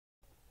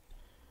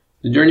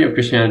The journey of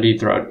Christianity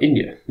throughout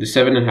India, the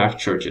 7.5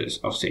 churches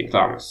of St.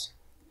 Thomas.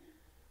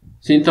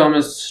 St.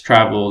 Thomas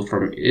traveled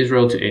from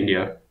Israel to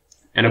India,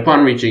 and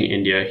upon reaching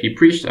India, he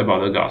preached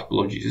about the gospel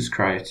of Jesus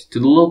Christ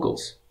to the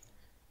locals.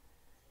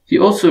 He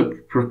also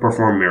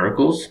performed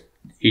miracles,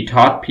 he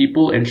taught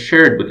people and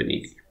shared with the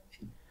needy.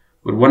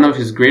 But one of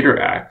his greater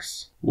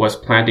acts was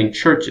planting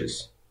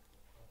churches.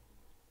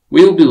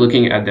 We will be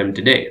looking at them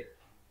today,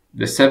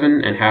 the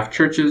 7.5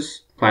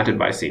 churches planted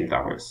by St.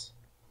 Thomas.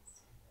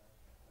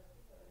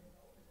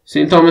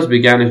 St. Thomas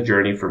began his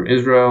journey from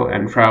Israel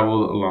and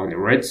traveled along the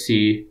Red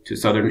Sea to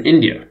southern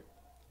India.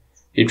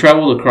 He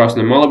traveled across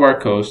the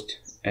Malabar coast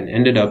and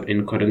ended up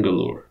in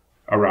Kodungallur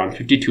around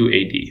 52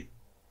 AD.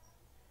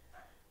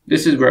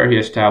 This is where he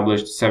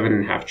established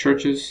 7.5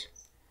 churches.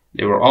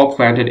 They were all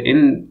planted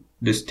in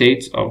the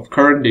states of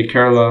current-day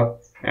Kerala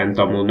and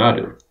Tamil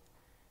Nadu,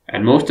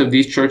 and most of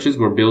these churches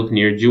were built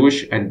near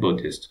Jewish and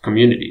Buddhist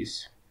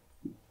communities.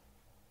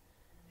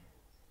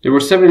 There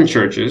were 7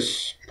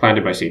 churches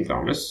planted by St.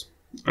 Thomas.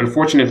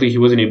 Unfortunately, he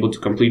wasn't able to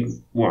complete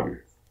one,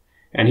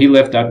 and he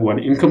left that one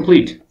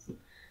incomplete.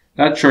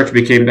 That church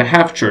became the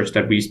half church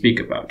that we speak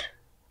about.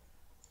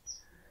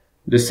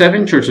 The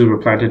 7 churches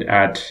were planted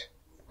at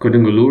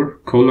Kodungallur,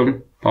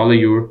 Kollam,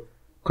 Palayur,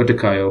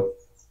 Kottayal,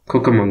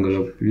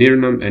 Kodungallur,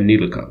 Nirnam, and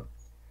Nilakal,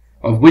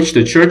 of which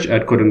the church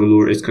at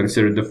Kodungallur is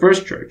considered the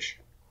first church.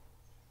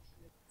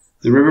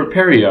 The river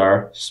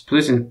Periyar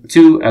splits in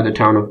two at the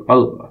town of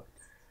Alva,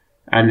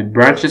 and its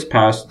branches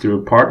pass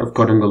through part of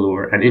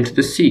Kodungallur and into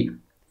the sea.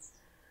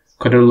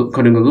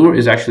 Kodungallur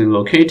is actually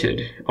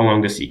located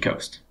along the sea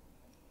coast.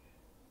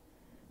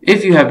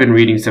 If you have been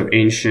reading some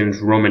ancient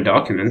Roman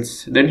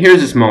documents, then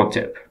here's a small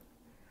tip.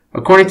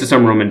 According to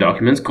some Roman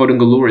documents,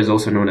 Kodungallur is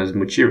also known as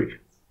Muchiri.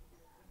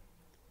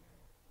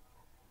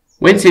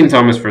 When St.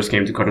 Thomas first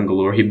came to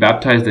Kodungallur, he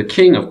baptized the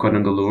king of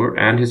Kodungallur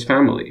and his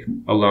family,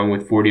 along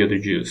with 40 other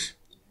Jews.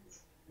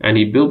 And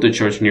he built a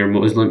church near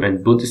Muslim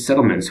and Buddhist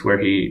settlements where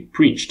he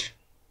preached.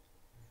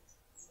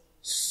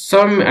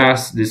 Some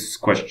ask this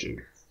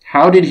question: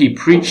 how did he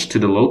preach to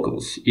the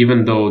locals,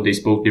 even though they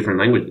spoke different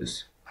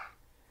languages?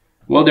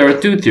 Well, there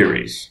are 2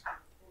 theories.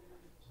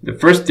 The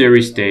first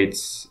theory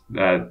states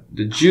that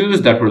the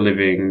Jews that were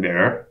living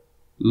there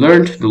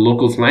learned the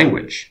locals'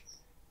 language.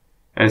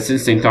 And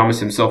since St. Thomas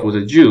himself was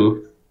a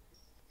Jew,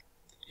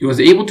 he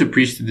was able to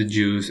preach to the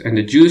Jews, and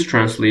the Jews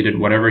translated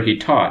whatever he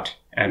taught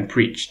and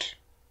preached.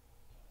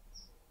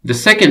 The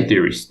second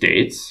theory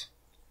states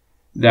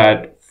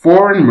that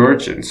foreign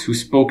merchants who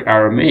spoke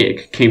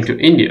Aramaic came to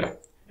India,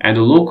 and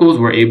the locals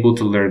were able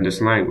to learn this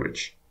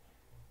language.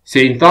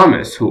 St.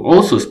 Thomas, who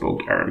also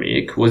spoke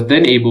Aramaic, was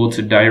then able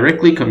to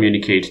directly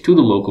communicate to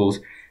the locals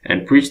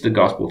and preach the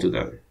gospel to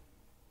them.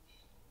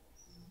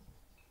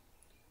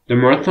 The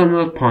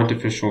Marthama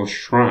Pontifical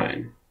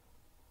Shrine,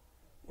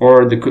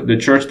 or the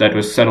church that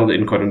was settled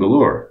in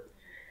Kodungallur,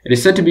 it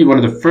is said to be one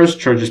of the first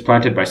churches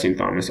planted by St.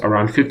 Thomas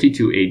around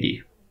 52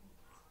 AD.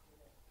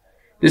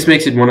 This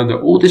makes it one of the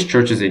oldest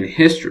churches in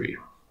history.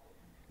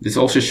 This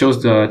also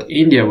shows that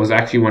India was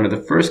actually one of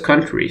the first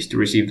countries to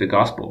receive the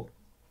gospel.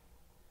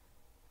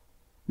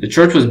 The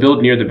church was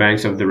built near the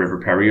banks of the river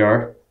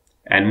Periyar,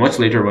 and much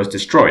later was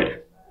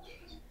destroyed.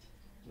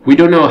 We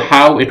don't know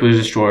how it was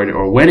destroyed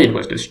or when it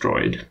was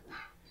destroyed,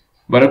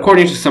 but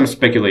according to some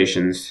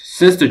speculations,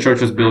 since the church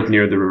was built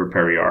near the river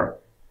Periyar,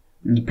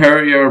 the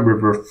Periyar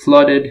River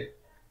flooded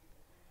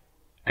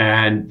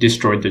and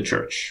destroyed the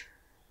church.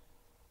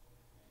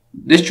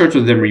 This church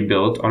was then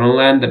rebuilt on a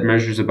land that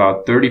measures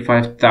about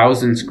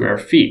 35,000 square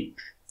feet.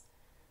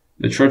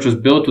 The church was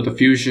built with a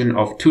fusion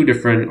of 2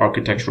 different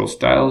architectural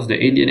styles, the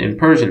Indian and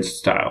Persian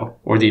style,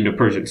 or the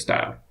Indo-Persian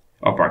style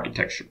of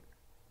architecture.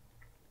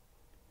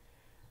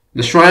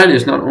 The shrine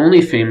is not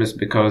only famous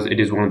because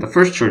it is one of the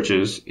first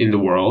churches in the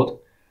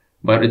world,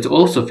 but it's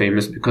also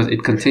famous because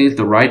it contains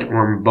the right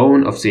arm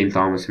bone of St.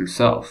 Thomas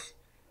himself.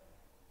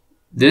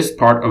 This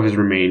part of his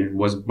remain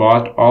was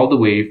brought all the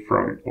way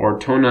from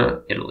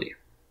Ortona, Italy.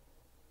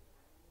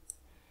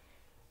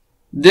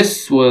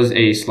 This was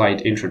a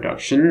slight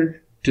introduction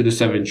to the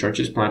 7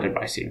 churches planted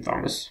by St.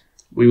 Thomas.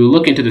 We will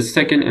look into the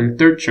 2nd and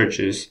 3rd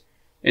churches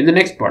in the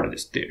next part of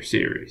this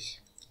series,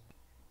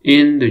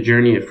 in the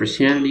journey of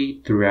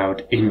Christianity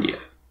throughout India.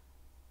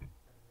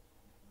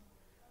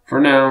 For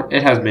now,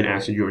 it has been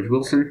Anson George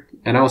Wilson,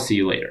 and I'll see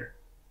you later.